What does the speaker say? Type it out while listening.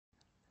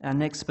Our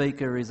next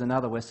speaker is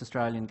another West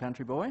Australian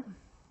country boy.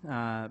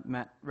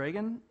 Matt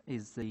Regan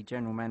is the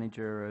General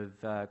Manager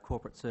of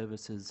Corporate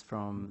Services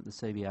from the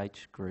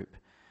CBH Group.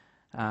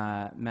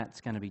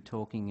 Matt's going to be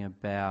talking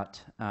about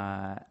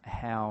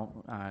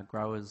how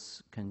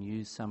growers can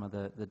use some of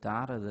the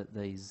data that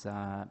these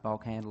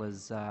bulk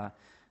handlers are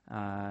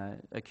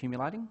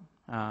accumulating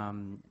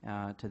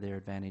to their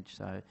advantage.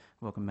 So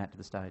welcome Matt to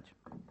the stage.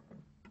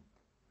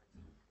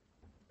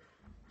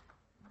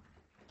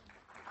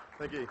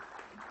 Thank you.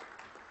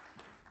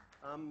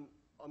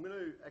 I'm going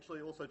to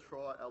actually also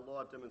try our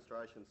live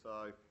demonstration.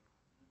 So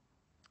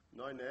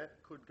no net,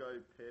 could go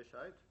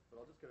pear-shaped, but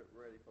I'll just get it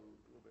ready for a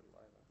little bit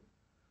later.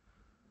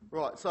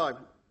 Right, so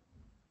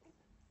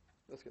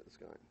let's get this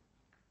going.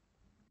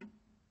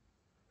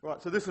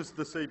 Right, so this is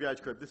the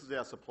CBH Group. This is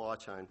our supply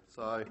chain.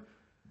 So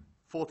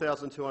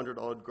 4,200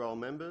 odd grower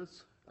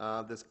members.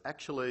 There's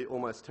actually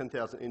almost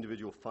 10,000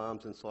 individual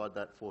farms inside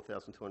that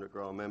 4,200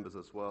 grower members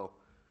as well.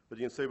 But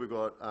you can see we've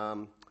got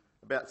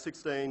about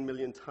 16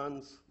 million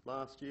tonnes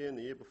last year and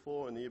the year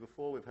before. And the year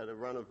before we've had a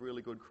run of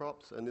really good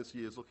crops, and this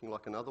year's looking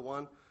like another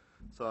one.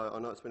 So I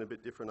know it's been a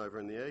bit different over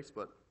in the east,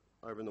 but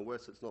over in the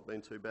west it's not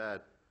been too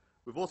bad.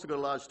 We've also got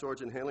a large storage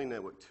and handling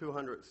network,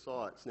 200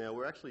 sites. Now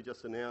we're actually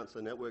just announced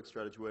a network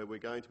strategy where we're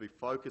going to be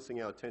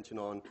focusing our attention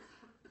on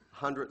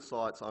 100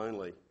 sites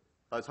only.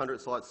 Those 100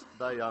 sites,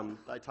 they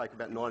take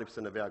about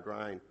 90% of our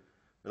grain.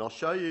 And I'll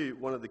show you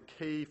one of the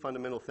key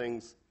fundamental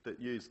things that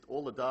used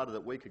all the data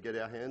that we could get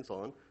our hands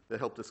on that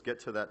helped us get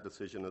to that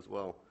decision as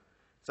well.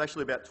 It's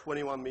actually about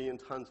 21 million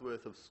tonnes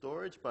worth of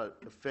storage, but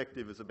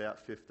effective is about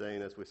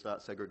 15 as we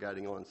start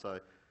segregating on. So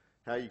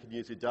how you can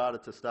use your data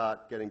to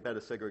start getting better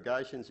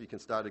segregations, you can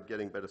start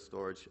getting better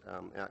storage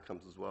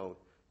outcomes as well.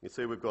 You can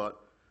see we've got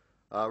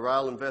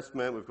rail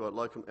investment, we've got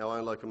our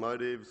own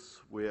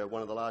locomotives, we're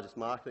one of the largest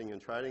marketing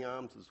and trading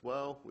arms as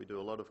well. We do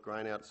a lot of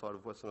grain outside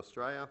of Western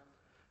Australia.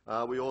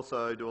 We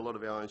also do a lot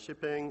of our own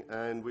shipping,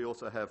 and we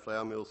also have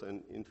flour mills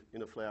and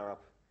inner flour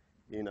up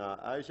in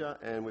Asia,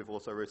 and we've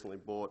also recently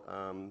bought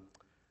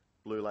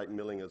Blue Lake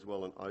Milling as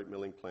well, an oat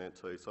milling plant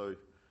too. So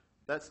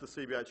that's the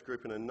CBH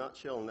Group in a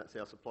nutshell, and that's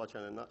our supply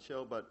chain in a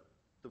nutshell. But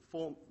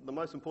the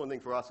most important thing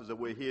for us is that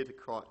we're here to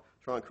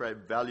try and create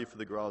value for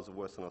the growers of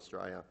Western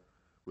Australia.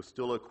 We're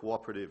still a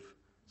cooperative,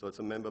 so it's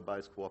a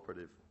member-based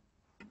cooperative.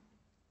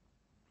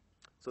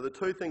 So the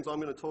two things I'm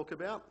going to talk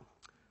about,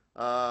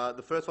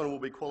 the first one will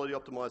be quality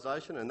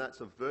optimisation, and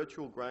that's a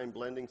virtual grain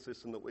blending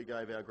system that we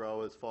gave our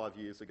growers 5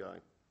 years ago.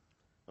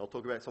 I'll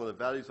talk about some of the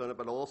values on it,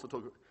 but I'll also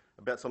talk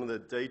about some of the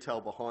detail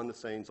behind the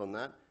scenes on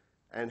that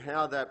and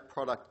how that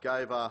product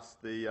gave us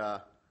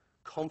the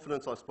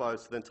confidence, I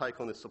suppose, to then take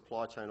on this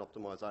supply chain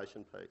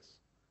optimisation piece.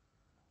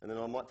 And then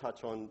I might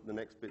touch on the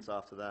next bits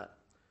after that.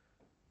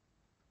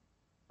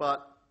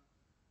 But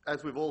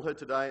as we've all heard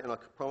today, and I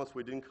promise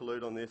we didn't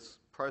collude on this,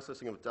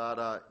 processing of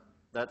data,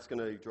 that's going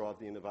to drive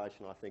the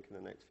innovation, I think, in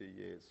the next few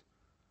years.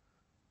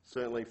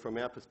 Certainly from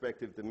our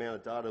perspective, the amount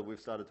of data we've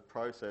started to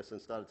process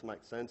and started to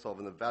make sense of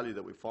and the value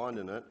that we find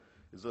in it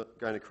is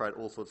going to create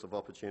all sorts of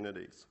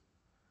opportunities.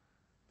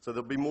 So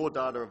there'll be more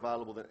data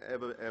available than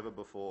ever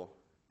before,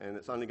 and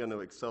it's only going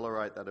to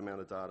accelerate that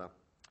amount of data.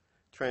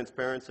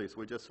 Transparency, so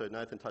we just heard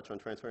Nathan touch on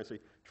transparency.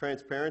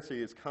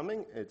 Transparency is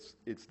coming,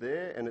 it's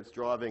there, and it's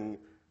driving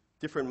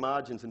different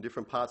margins in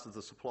different parts of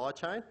the supply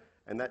chain,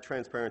 and that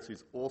transparency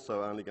is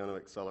also only going to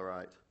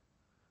accelerate.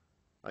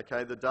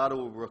 Okay, the data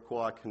will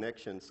require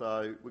connection,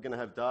 so we're going to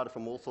have data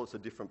from all sorts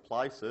of different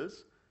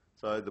places.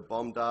 So the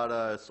BOM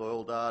data,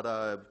 soil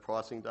data,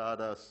 pricing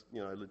data,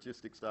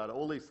 logistics data,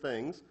 all these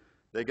things,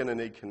 they're going to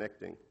need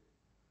connecting.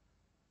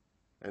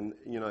 And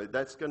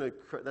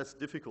that's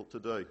difficult to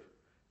do.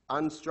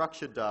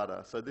 Unstructured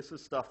data, so this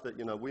is stuff that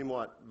we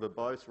might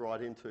verbose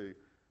right into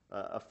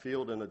a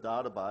field in a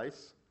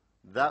database.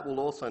 That will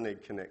also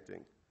need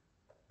connecting.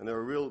 And there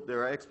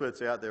are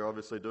experts out there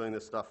obviously doing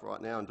this stuff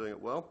right now and doing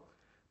it well.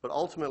 But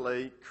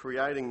ultimately,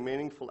 creating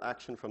meaningful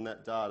action from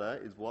that data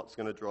is what's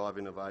going to drive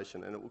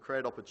innovation, and it will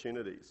create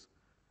opportunities.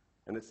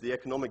 And it's the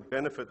economic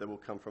benefit that will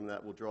come from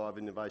that will drive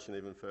innovation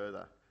even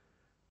further.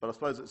 But I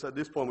suppose at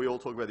this point we all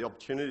talk about the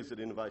opportunities that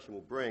innovation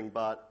will bring,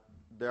 but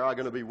there are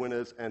going to be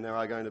winners and there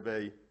are going to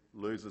be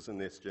losers in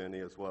this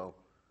journey as well.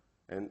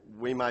 And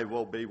we may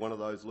well be one of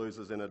those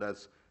losers in it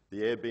as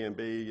the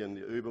Airbnb and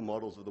the Uber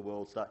models of the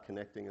world start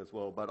connecting as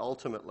well. But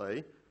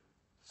ultimately,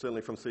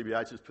 certainly from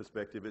CBH's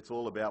perspective, it's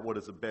all about what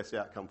is the best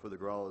outcome for the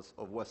growers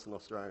of Western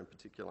Australia in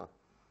particular.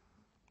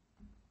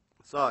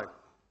 So,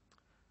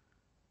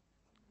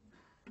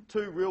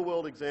 two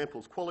real-world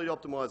examples, quality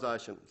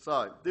optimisation.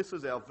 So, this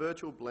is our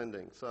virtual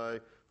blending.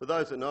 So, for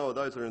those that know or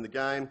those that are in the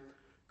game,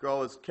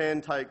 growers can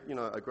take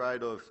a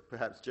grade of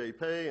perhaps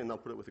GP and they'll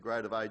put it with a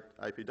grade of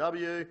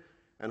APW,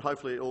 and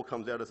hopefully it all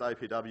comes out as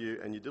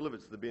APW and you deliver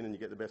it to the bin and you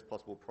get the best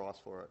possible price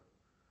for it.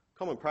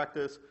 Common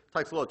practice,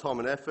 takes a lot of time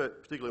and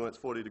effort, particularly when it's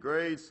 40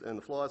 degrees and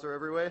the flies are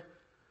everywhere.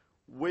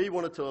 We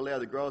wanted to allow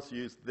the growers to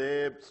use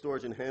their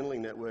storage and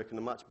handling network in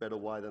a much better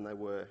way than they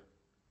were,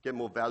 get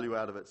more value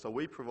out of it. So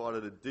we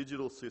provided a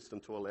digital system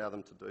to allow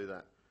them to do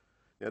that.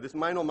 Now, this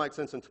may not make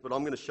sense, but I'm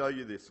going to show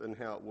you this and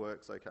how it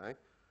works, okay?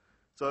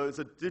 So it's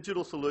a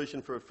digital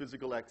solution for a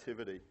physical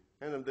activity.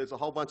 And there's a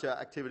whole bunch of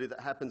activity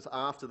that happens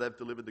after they've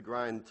delivered the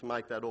grain to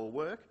make that all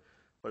work.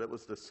 But it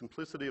was the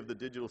simplicity of the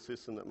digital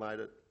system that made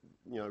it,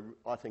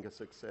 I think, a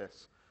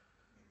success.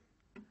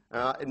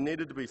 It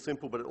needed to be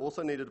simple, but it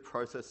also needed to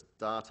process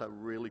data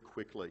really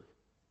quickly.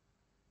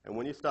 And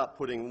when you start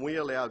we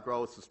allow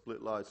growers to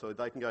split loads, so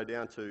they can go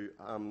down to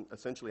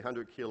essentially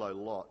 100 kilo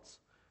lots.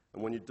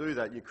 And when you do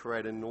that, you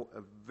create a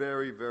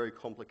very, very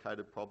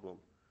complicated problem.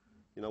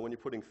 When you're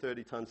putting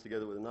 30 tonnes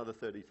together with another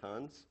 30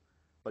 tonnes,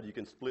 but you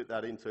can split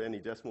that into any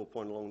decimal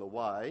point along the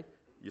way,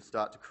 you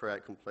start to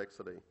create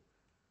complexity.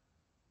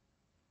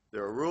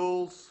 There are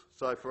rules.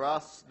 So for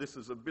us, this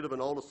is a bit of an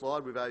older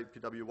slide. We've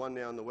APW1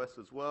 now in the West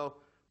as well.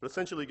 But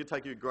essentially, you could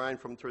take your grain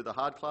through the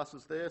hard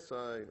classes there.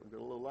 So I've got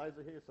a little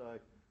laser here. So,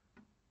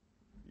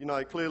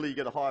 clearly you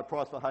get a higher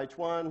price for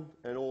H1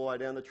 and all the way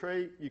down the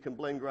tree. You can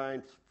blend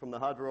grains from the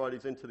hard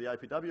varieties into the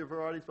APW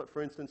varieties. But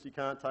for instance, you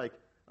can't take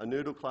a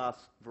noodle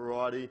class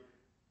variety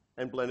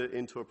and blend it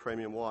into a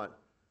premium white.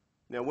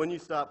 Now, when you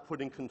start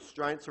putting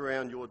constraints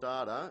around your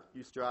data,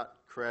 you start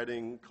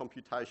creating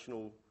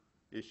computational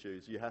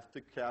issues. You have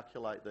to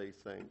calculate these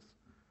things.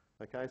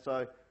 Okay,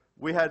 so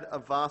we had a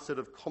vast set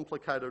of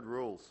complicated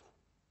rules.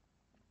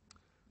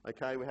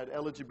 Okay, we had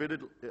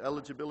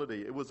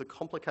eligibility. It was a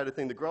complicated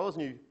thing. The growers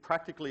knew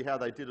practically how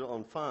they did it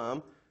on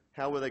farm.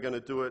 How were they going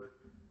to do it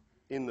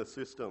in the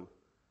system?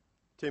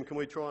 Tim, can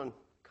we try and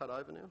cut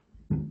over now?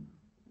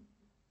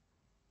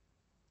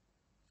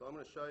 So I'm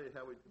going to show you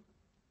how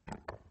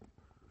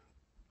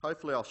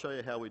hopefully I'll show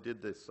you how we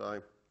did this.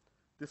 So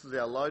this is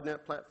our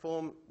LoadNet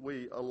platform.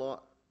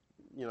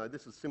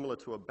 This is similar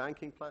to a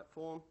banking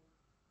platform.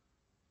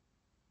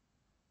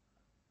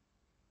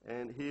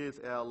 And here's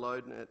our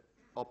LoadNet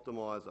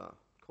optimizer,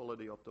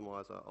 quality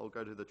optimizer. I'll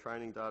go to the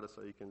training data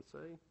so you can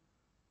see.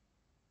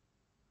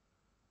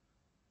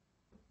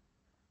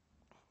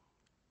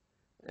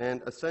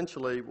 And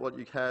essentially what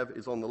you have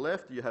is on the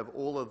left, you have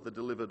all of the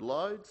delivered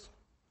loads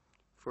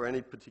for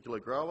any particular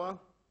grower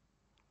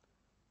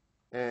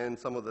and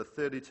some of the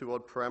 32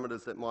 odd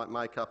parameters that might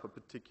make up a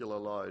particular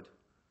load.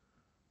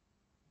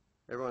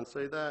 Everyone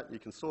see that? You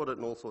can sort it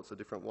in all sorts of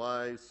different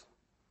ways.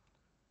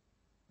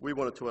 We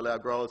wanted to allow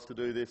growers to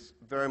do this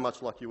very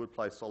much like you would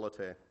play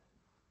solitaire.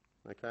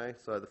 Okay,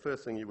 so the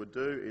first thing you would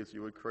do is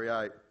you would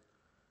create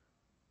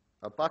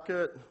a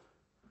bucket.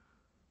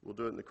 We'll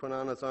do it in the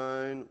Kwinana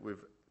zone. We're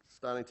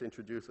starting to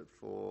introduce it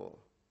for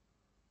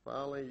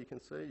barley, you can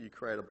see. You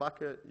create a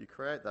bucket, you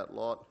create that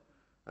lot,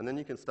 and then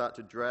you can start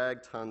to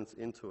drag tonnes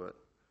into it.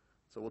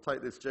 So we'll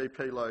take this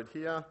GP load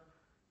here,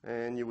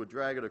 and you would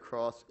drag it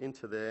across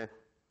into there,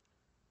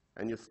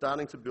 and you're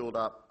starting to build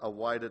up a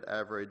weighted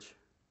average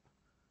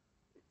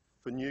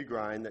for new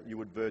grain that you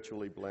would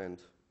virtually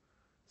blend.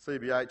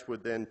 CBH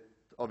would then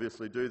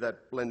obviously do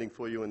that blending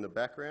for you in the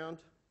background.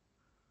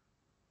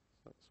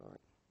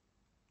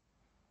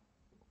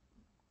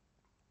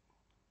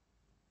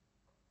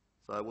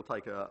 So we'll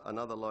take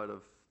another load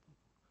of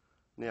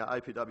now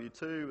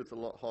APW2 with a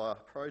lot higher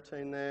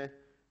protein there.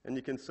 And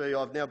you can see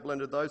I've now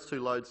blended those two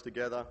loads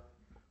together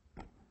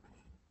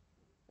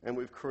and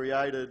we've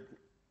created,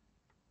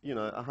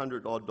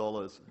 $100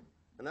 odd.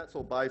 And that's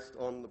all based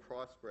on the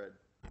price spread.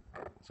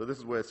 So this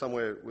is where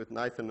somewhere with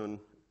Nathan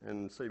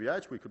and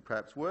CBH we could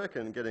perhaps work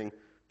and getting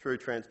true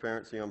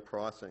transparency on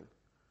pricing.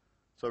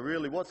 So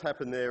really what's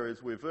happened there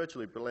is we've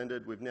virtually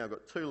blended. We've now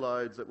got two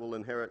loads that will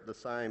inherit the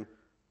same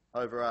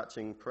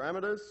overarching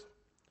parameters.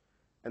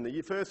 And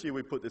the first year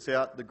we put this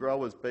out, the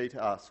growers beat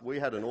us. We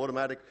had an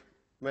automatic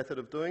method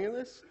of doing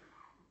this,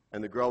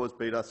 and the growers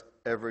beat us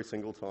every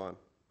single time.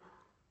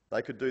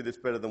 They could do this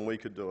better than we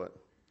could do it.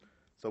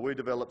 So we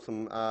developed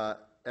some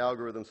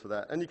algorithms for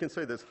that. And you can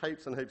see there's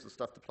heaps and heaps of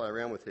stuff to play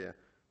around with here.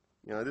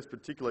 This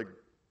particular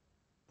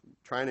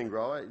training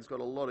grower, he's got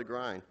a lot of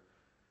grain.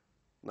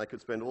 And they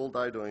could spend all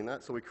day doing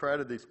that. So we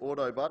created these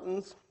auto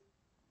buttons.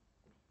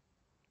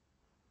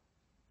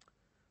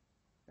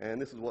 And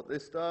this is what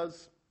this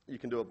does. You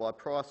can do it by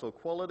price or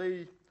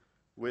quality.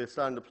 We're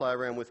starting to play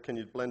around with, can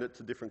you blend it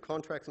to different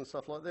contracts and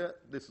stuff like that.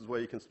 This is where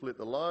you can split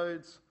the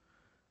loads.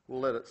 We'll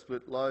let it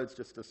split loads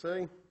just to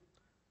see.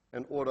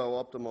 And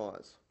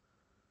auto-optimise.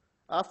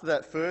 After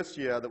that first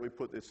year that we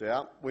put this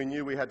out, we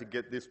knew we had to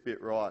get this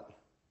bit right.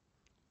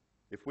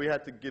 If we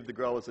had to give the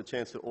growers a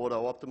chance to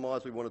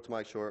auto-optimise, we wanted to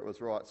make sure it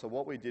was right. So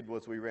what we did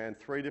was we ran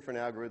 3 different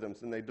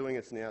algorithms, and they're doing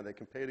this now. They're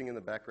competing in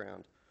the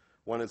background.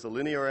 One is a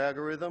linear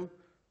algorithm,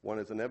 one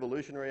is an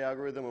evolutionary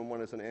algorithm, and one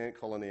is an ant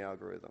colony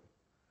algorithm.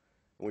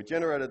 And we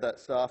generated that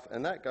stuff,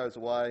 and that goes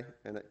away,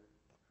 and it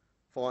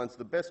finds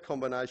the best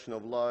combination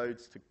of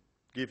loads to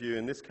give you,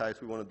 in this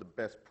case, we wanted the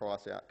best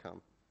price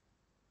outcome.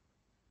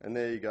 And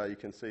there you go, you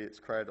can see it's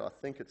created, I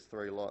think it's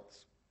 3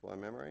 lots by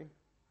memory.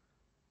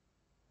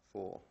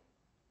 4.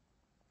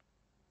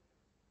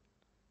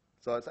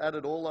 So it's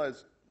added all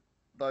those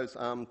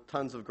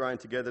tonnes of grain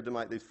together to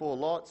make these 4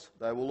 lots.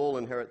 They will all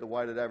inherit the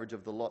weighted average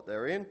of the lot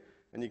they're in,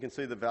 and you can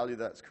see the value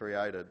that's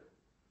created.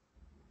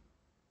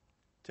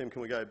 Tim,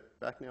 can we go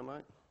back now,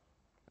 mate?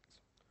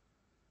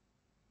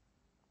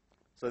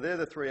 So they're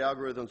the three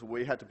algorithms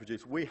we had to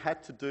produce. We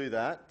had to do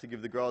that to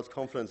give the growers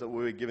confidence that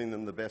we were giving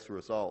them the best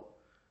result.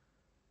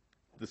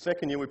 The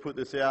second year we put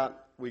this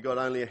out, we got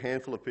only a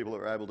handful of people that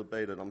were able to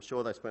beat it. I'm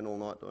sure they spent all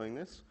night doing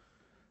this.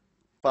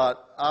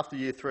 But after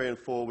year 3 and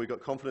 4, we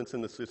got confidence in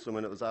the system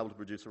and it was able to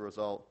produce a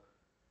result.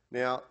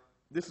 Now,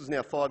 this is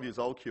now 5 years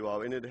old,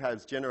 QO, and it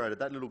has generated,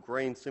 that little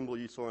green symbol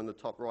you saw in the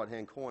top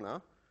right-hand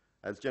corner,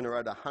 has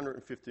generated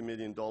 $150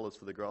 million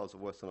for the growers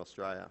of Western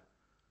Australia.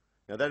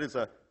 Now, that is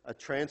a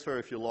transfer,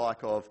 if you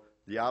like, of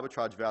the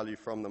arbitrage value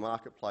from the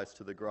marketplace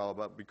to the grower,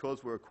 but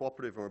because we're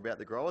cooperative and we're about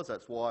the growers,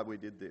 that's why we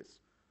did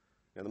this.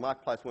 Now, the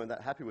marketplace weren't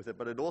that happy with it,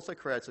 but it also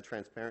creates a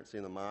transparency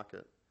in the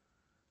market.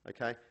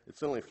 Okay? It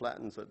certainly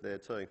flattens it there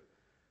too.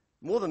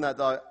 More than that,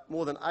 though,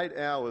 more than 8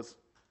 hours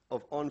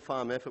of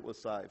on-farm effort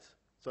was saved.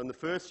 So in the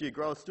first year,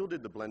 growers still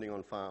did the blending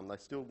on-farm. They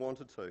still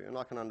wanted to, and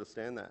I can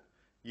understand that.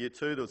 Year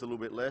 2, there was a little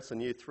bit less,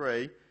 and year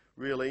 3,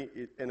 really,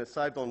 and it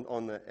saved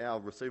on our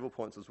receivable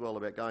points as well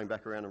about going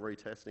back around and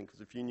retesting, because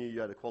if you knew you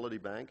had a quality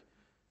bank,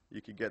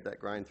 you could get that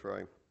grain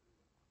through.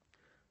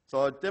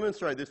 So I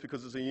demonstrate this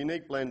because it's a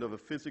unique blend of a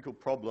physical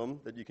problem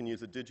that you can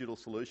use a digital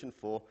solution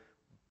for,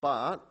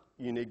 but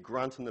you need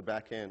grunt in the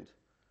back end.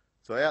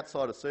 So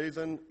outside of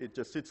season, it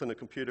just sits on a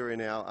computer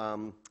in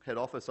our head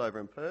office over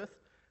in Perth,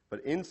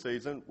 but in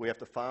season, we have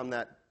to farm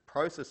that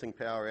processing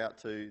power out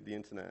to the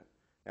internet,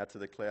 out to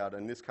the cloud.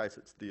 In this case,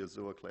 it's the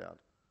Azure cloud,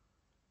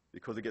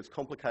 because it gets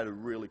complicated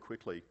really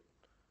quickly.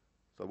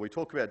 So we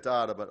talk about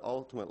data, but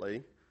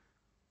ultimately,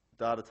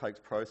 data takes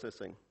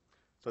processing.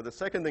 So the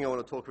second thing I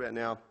want to talk about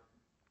now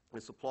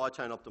is supply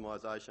chain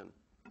optimization.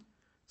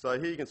 So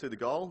here you can see the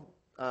goal.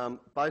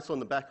 Based on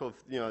the back of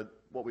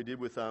what we did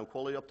with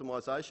quality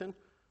optimization,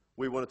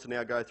 we wanted to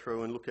now go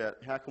through and look at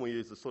how can we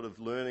use the sort of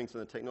learnings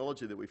and the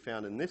technology that we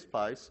found in this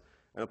space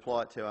and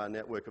apply it to our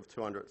network of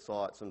 200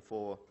 sites and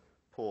 4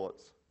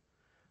 ports.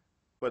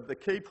 But the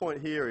key point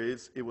here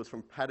is it was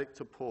from paddock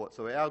to port.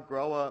 So our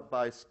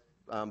grower-based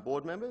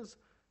board members,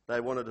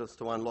 they wanted us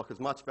to unlock as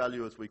much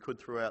value as we could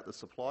throughout the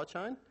supply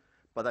chain,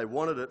 but they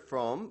wanted it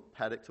from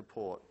paddock to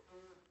port.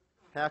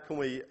 How can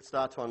we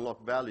start to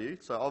unlock value?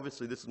 So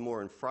obviously this is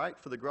more in freight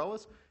for the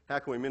growers. How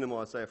can we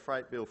minimise their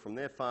freight bill from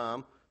their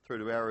farm through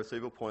to our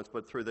receivable points,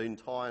 but through the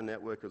entire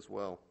network as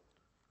well?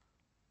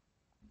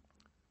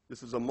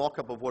 This is a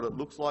mock-up of what it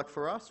looks like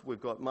for us.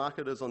 We've got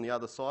marketers on the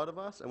other side of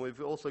us, and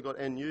we've also got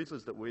end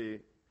users that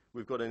we've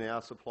got in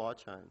our supply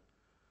chain.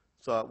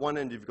 So at one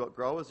end you've got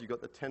growers, you've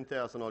got the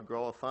 10,000 odd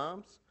grower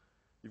farms,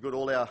 you've got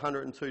all our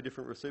 102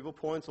 different receivable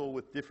points, all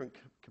with different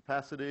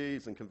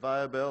capacities and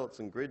conveyor belts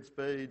and grid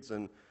speeds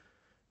and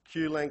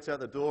queue lengths out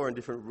the door and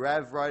different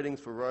RAV ratings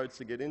for roads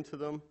to get into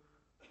them.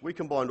 We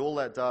combined all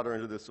that data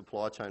into the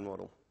supply chain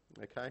model.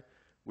 Okay.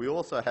 We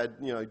also had,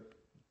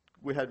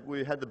 we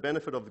had the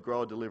benefit of the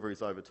grower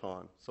deliveries over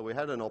time. So we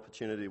had an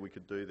opportunity we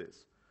could do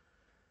this.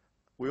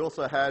 We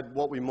also had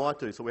what we might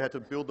do. So we had to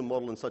build the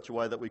model in such a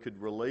way that we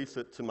could release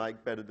it to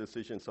make better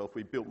decisions. So if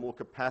we built more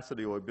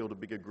capacity or we built a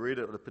bigger grid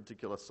at a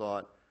particular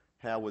site,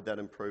 how would that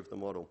improve the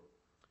model?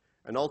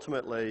 And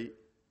ultimately,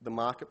 the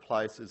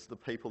marketplace is the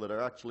people that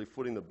are actually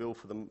footing the bill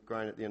for the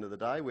grain at the end of the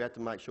day. We had to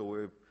make sure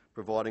we're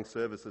providing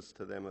services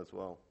to them as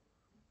well.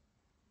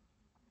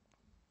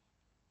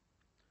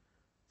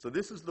 So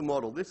this is the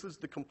model. This is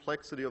the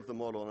complexity of the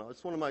model. And I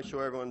just want to make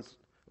sure everyone's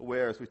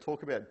aware as we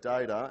talk about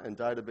data, and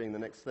data being the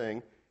next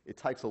thing, it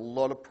takes a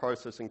lot of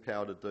processing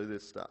power to do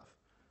this stuff.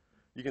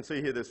 You can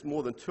see here there's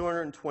more than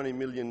 220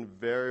 million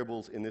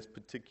variables in this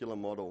particular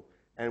model,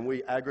 and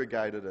we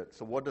aggregated it.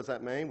 So what does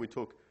that mean? We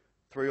took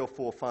 3 or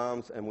 4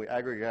 farms and we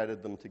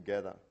aggregated them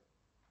together.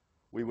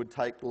 We would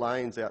take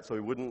lanes out, so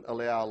we wouldn't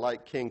allow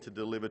Lake King to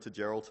deliver to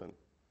Geraldton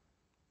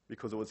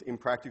because it was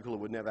impractical,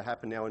 it would never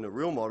happen. Now in a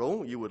real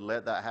model, you would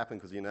let that happen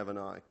because you never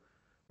know.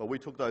 But we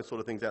took those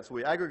sort of things out. So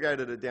we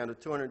aggregated it down to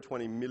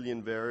 220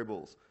 million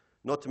variables,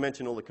 not to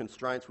mention all the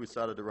constraints we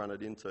started to run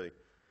it into.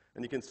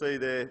 And you can see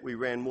there, we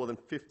ran more than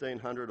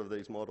 1,500 of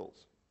these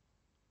models.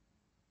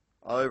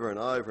 Over and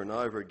over and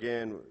over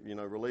again,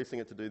 releasing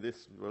it to do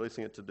this,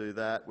 releasing it to do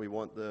that. We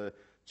want the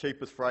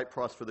cheapest freight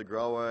price for the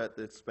grower at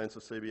the expense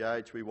of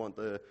CBH. We want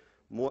the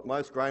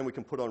most grain we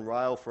can put on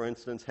rail, for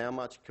instance. How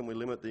much can we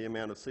limit the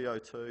amount of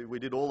CO2? We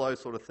did all those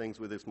sort of things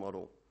with this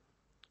model.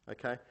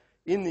 Okay.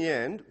 In the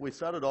end, we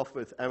started off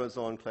with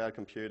Amazon cloud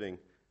computing.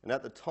 And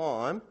at the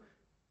time,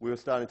 we were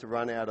starting to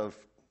run out of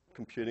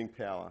computing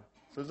power.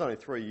 So this was only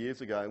 3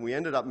 years ago. And we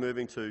ended up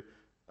moving to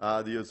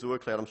the Azure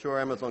cloud. I'm sure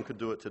Amazon could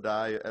do it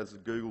today, as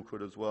Google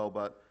could as well.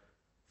 But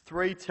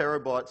 3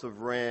 terabytes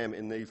of RAM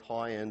in these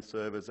high-end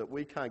servers that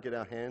we can't get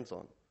our hands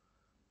on.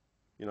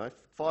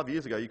 5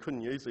 years ago, you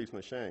couldn't use these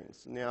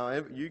machines. Now,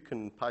 you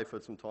can pay for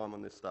some time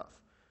on this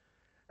stuff.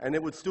 And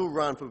it would still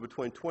run for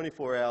between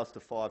 24 hours to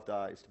 5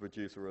 days to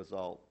produce a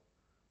result.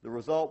 The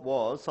result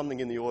was something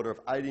in the order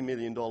of $80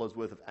 million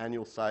worth of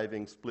annual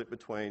savings split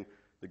between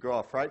the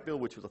grower freight bill,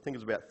 which was, I think,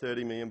 was about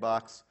 $30 million,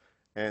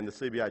 and the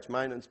CBH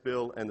maintenance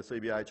bill and the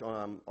CBH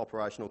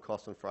operational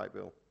cost and freight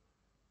bill.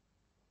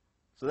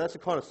 So that's the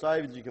kind of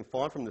savings you can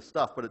find from this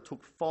stuff, but it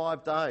took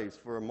 5 days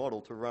for a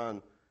model to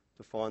run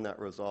to find that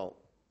result.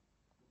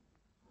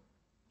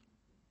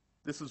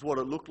 This is what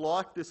it looked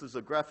like. This is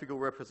a graphical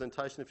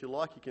representation, if you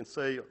like. You can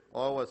see, I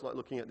always like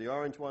looking at the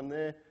orange one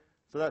there.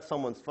 So that's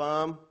someone's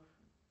farm.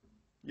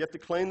 You have to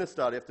clean this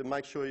data. You have to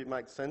make sure it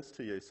makes sense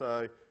to you.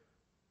 So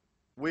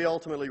we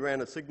ultimately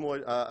ran a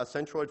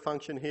centroid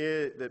function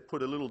here that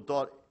put a little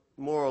dot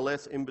more or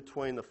less in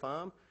between the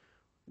farm.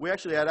 We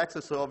actually had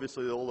access to,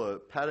 obviously, all the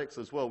paddocks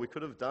as well. We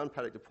could have done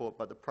paddock report,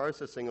 but the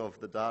processing of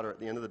the data at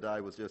the end of the day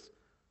was just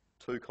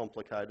too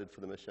complicated for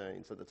the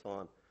machines at the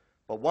time.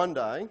 But one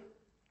day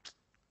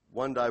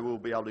we'll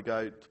be able to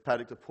go to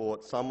paddock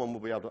report, someone will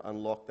be able to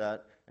unlock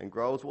that, and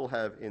growers will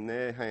have in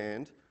their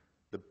hand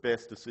the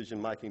best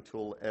decision-making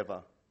tool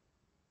ever.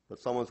 But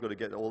someone's got to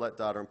get all that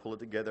data and pull it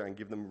together and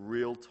give them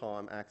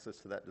real-time access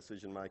to that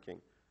decision-making.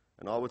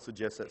 And I would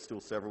suggest that's still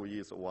several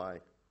years away.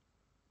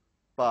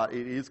 But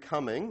it is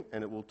coming,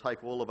 and it will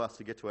take all of us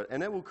to get to it.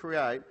 And it will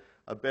create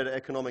a better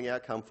economic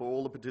outcome for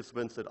all the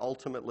participants that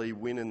ultimately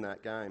win in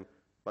that game.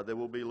 But there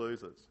will be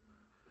losers.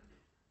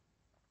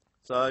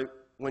 So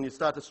when you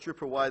start to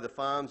strip away the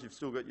farms, you've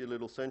still got your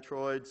little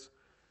centroids.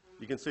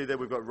 You can see there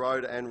we've got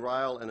road and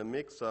rail and a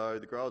mix. So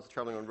the growers are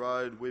travelling on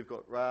road, we've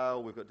got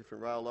rail, we've got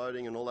different rail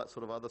loading and all that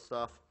sort of other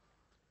stuff.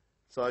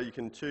 So you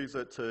can choose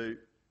it to,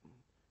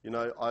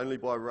 only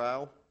by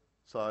rail.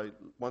 So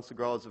once the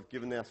growers have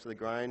given us the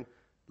grain,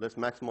 let's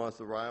maximise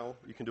the rail.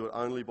 You can do it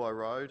only by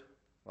road.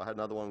 I had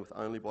another one with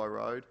only by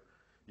road.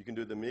 You can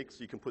do the mix.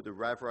 You can put the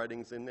RAV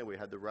ratings in there. We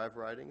had the RAV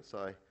ratings.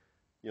 So,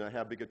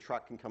 how big a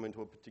truck can come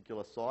into a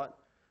particular site.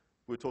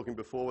 We were talking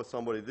before with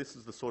somebody, this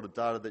is the sort of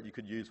data that you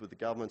could use with the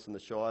governments and the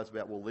shires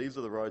about, well, these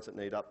are the roads that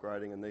need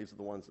upgrading and these are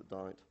the ones that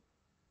don't.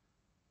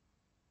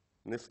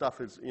 And this stuff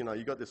is, you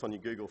got this on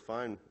your Google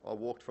phone. I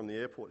walked from the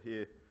airport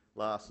here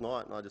last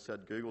night and I just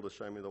had Google to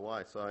show me the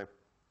way. So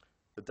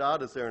the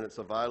data's there and it's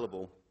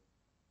available.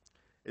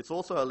 It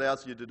also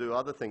allows you to do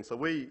other things.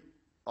 So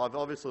I've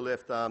obviously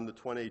left the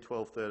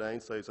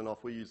 2012-13 season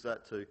off. We used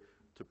that to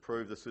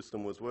prove the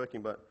system was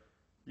working, but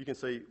you can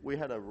see we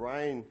had a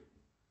rain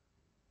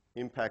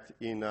impact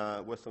in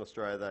Western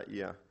Australia that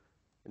year.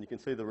 And you can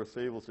see the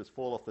receivables just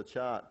fall off the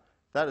chart.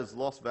 That has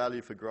lost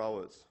value for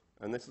growers.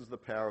 And this is the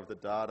power of the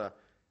data.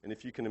 And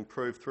if you can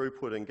improve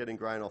throughput and getting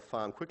grain off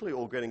farm quickly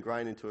or getting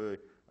grain into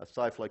a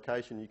safe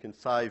location, you can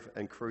save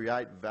and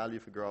create value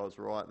for growers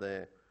right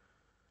there.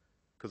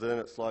 Because then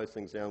it slows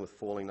things down with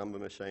falling number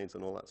machines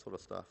and all that sort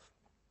of stuff.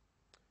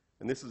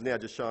 And this is now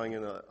just showing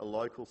in a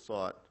local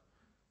site,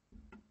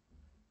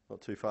 not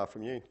too far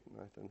from you,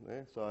 Nathan,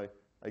 there. So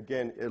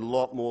again, a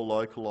lot more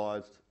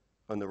localised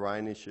on the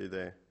rain issue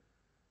there.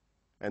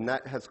 And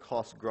that has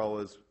cost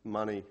growers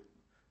money.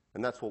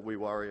 And that's what we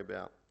worry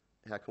about.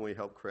 How can we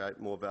help create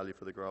more value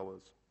for the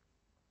growers?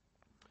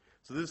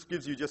 So this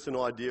gives you just an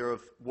idea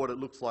of what it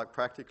looks like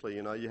practically.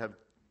 You have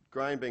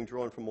grain being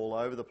drawn from all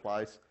over the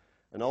place,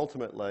 and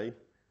ultimately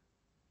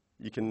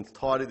you can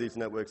tidy these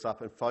networks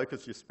up and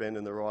focus your spend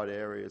in the right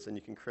areas, and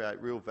you can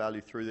create real value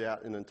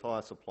throughout an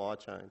entire supply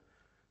chain.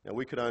 Now,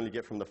 we could only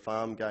get from the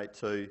farm gate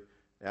to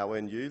our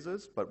end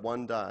users, but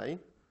one day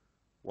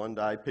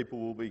people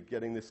will be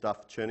getting this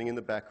stuff churning in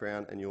the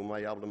background and you'll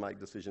be able to make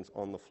decisions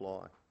on the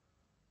fly.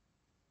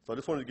 So I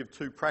just wanted to give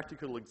two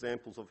practical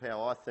examples of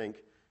how I think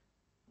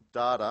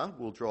data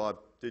will drive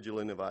digital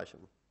innovation.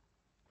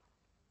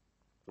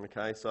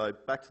 Okay, so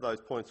back to those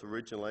points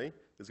originally,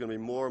 there's going to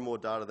be more and more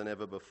data than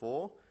ever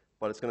before,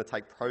 but it's going to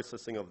take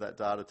processing of that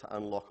data to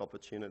unlock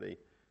opportunity.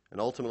 And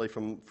ultimately,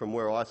 from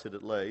where I sit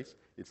at least,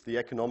 it's the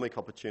economic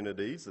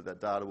opportunities that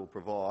data will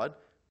provide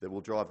that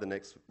will drive the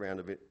next round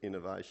of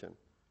innovation.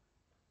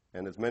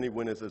 And as many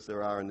winners as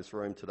there are in this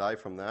room today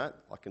from that,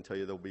 I can tell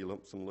you there'll be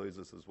some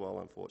losers as well,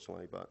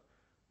 unfortunately, but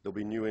there'll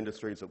be new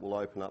industries that will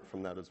open up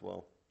from that as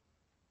well.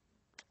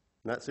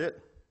 And that's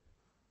it.